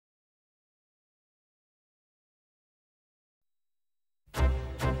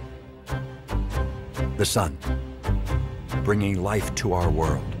The sun, bringing life to our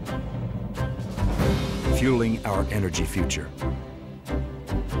world, fueling our energy future,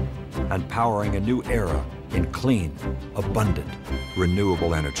 and powering a new era in clean, abundant,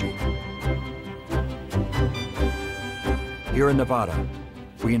 renewable energy. Here in Nevada,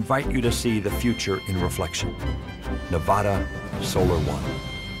 we invite you to see the future in reflection. Nevada Solar One.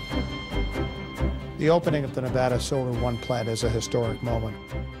 The opening of the Nevada Solar One plant is a historic moment.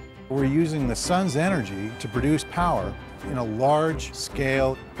 We're using the sun's energy to produce power in a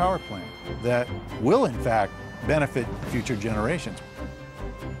large-scale power plant that will, in fact, benefit future generations.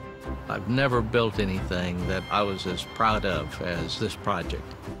 I've never built anything that I was as proud of as this project.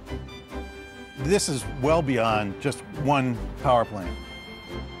 This is well beyond just one power plant.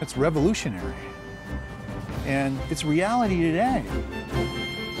 It's revolutionary, and it's reality today.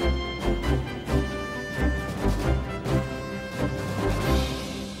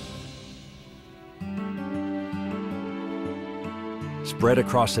 Spread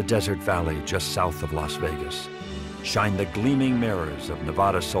across a desert valley just south of Las Vegas, shine the gleaming mirrors of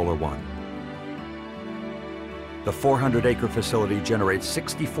Nevada Solar One. The 400-acre facility generates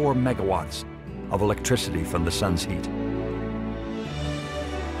 64 megawatts of electricity from the sun's heat.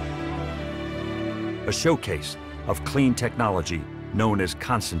 A showcase of clean technology known as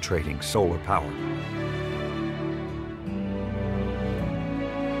concentrating solar power.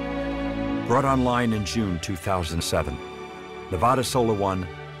 Brought online in June 2007, Nevada Solar One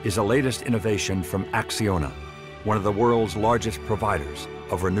is the latest innovation from ACCIONA, one of the world's largest providers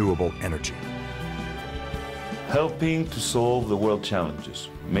of renewable energy. Helping to solve the world challenges,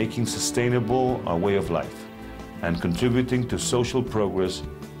 making sustainable our way of life, and contributing to social progress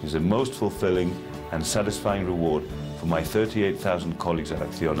is the most fulfilling and satisfying reward for my 38,000 colleagues at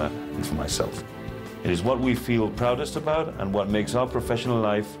ACCIONA and for myself. It is what we feel proudest about and what makes our professional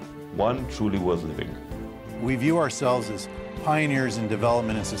life one truly worth living. We view ourselves as pioneers in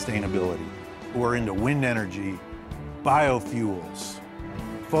development and sustainability. We're into wind energy, biofuels,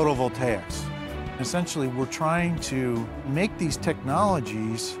 photovoltaics. Essentially, we're trying to make these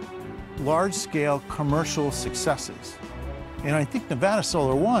technologies large-scale commercial successes. And I think Nevada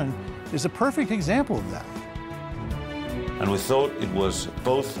Solar One is a perfect example of that. And we thought it was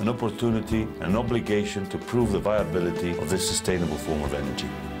both an opportunity and an obligation to prove the viability of this sustainable form of energy.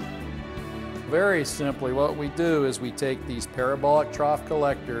 Very simply, what we do is we take these parabolic trough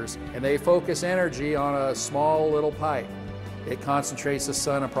collectors and they focus energy on a small little pipe. It concentrates the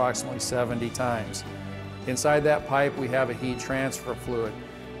sun approximately 70 times. Inside that pipe, we have a heat transfer fluid.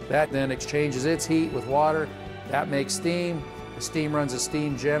 That then exchanges its heat with water. That makes steam. The steam runs a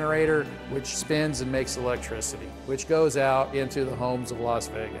steam generator, which spins and makes electricity, which goes out into the homes of Las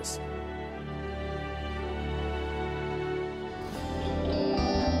Vegas.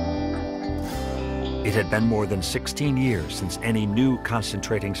 It had been more than 16 years since any new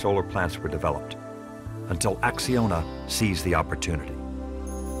concentrating solar plants were developed, until ACCIONA seized the opportunity.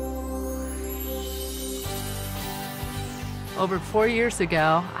 Over 4 years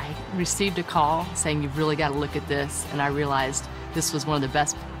ago, I received a call saying, "You've really got to look at this," and I realized this was one of the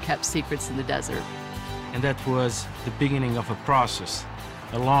best kept secrets in the desert. And that was the beginning of a process,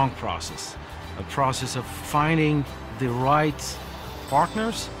 a long process, a process of finding the right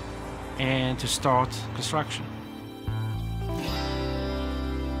partners and to start construction.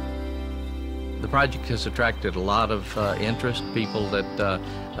 The project has attracted a lot of interest, people that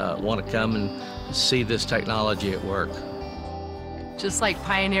want to come and see this technology at work. Just like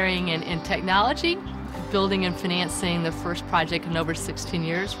pioneering in technology, building and financing the first project in over 16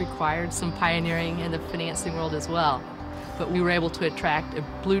 years required some pioneering in the financing world as well. But we were able to attract a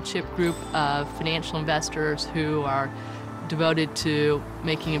blue-chip group of financial investors who are devoted to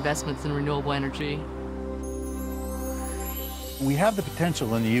making investments in renewable energy. We have the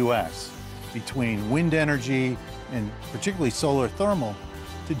potential in the U.S. between wind energy and particularly solar thermal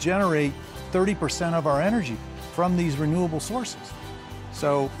to generate 30% of our energy from these renewable sources.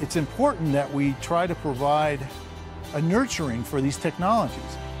 So it's important that we try to provide a nurturing for these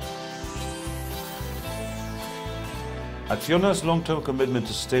technologies. ACCIONA's long-term commitment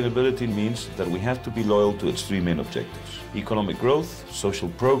to sustainability means that we have to be loyal to its three main objectives: economic growth, social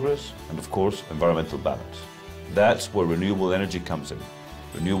progress, and of course, environmental balance. That's where renewable energy comes in.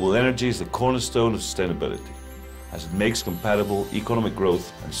 Renewable energy is the cornerstone of sustainability, as it makes compatible economic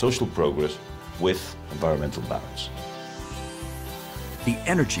growth and social progress with environmental balance. The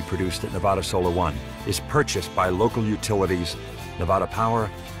energy produced at Nevada Solar One is purchased by local utilities, Nevada Power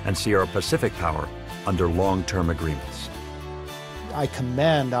and Sierra Pacific Power under long-term agreements. I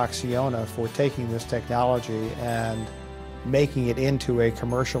commend ACCIONA for taking this technology and making it into a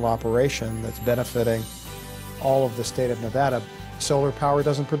commercial operation that's benefiting all of the state of Nevada. Solar power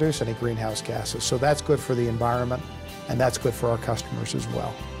doesn't produce any greenhouse gases, so that's good for the environment, and that's good for our customers as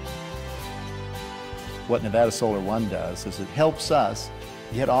well. What Nevada Solar One does is it helps us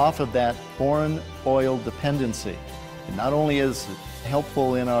get off of that foreign oil dependency. And not only is it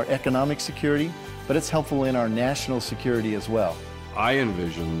helpful in our economic security, but it's helpful in our national security as well. I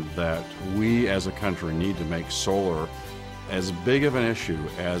envision that we as a country need to make solar as big of an issue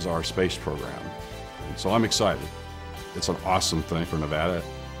as our space program. And so I'm excited. It's an awesome thing for Nevada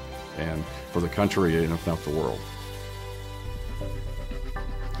and for the country and if not the world.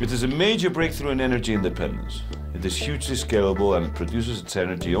 It is a major breakthrough in energy independence. It is hugely scalable and it produces its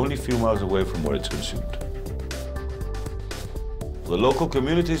energy only a few miles away from where it's consumed. For the local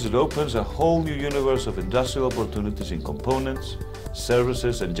communities, it opens a whole new universe of industrial opportunities in components,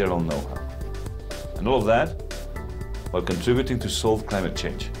 services, and general know-how. And all of that while contributing to solve climate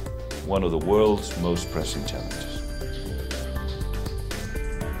change, one of the world's most pressing challenges.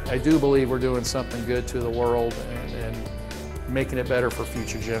 I do believe we're doing something good to the world and making it better for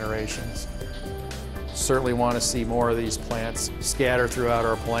future generations. Certainly want to see more of these plants scattered throughout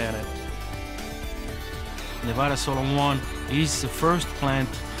our planet. Nevada Solar One is the first plant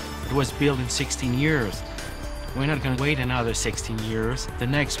that was built in 16 years. We're not going to wait another 16 years. The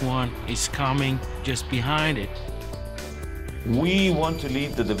next one is coming just behind it. We want to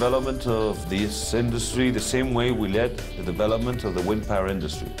lead the development of this industry the same way we led the development of the wind power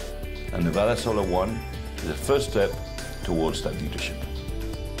industry. And Nevada Solar One is the first step towards that leadership.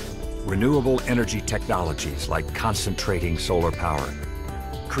 Renewable energy technologies like concentrating solar power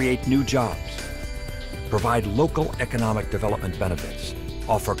create new jobs, provide local economic development benefits,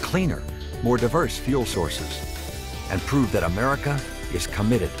 offer cleaner, more diverse fuel sources, and prove that America is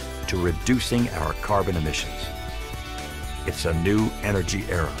committed to reducing our carbon emissions. It's a new energy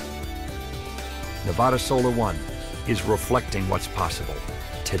era. Nevada Solar One is reflecting what's possible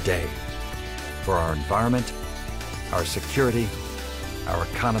today for our environment, our security, our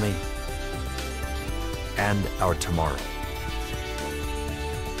economy, and our tomorrow.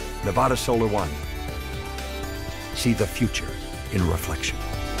 Nevada Solar One. See the future in reflection.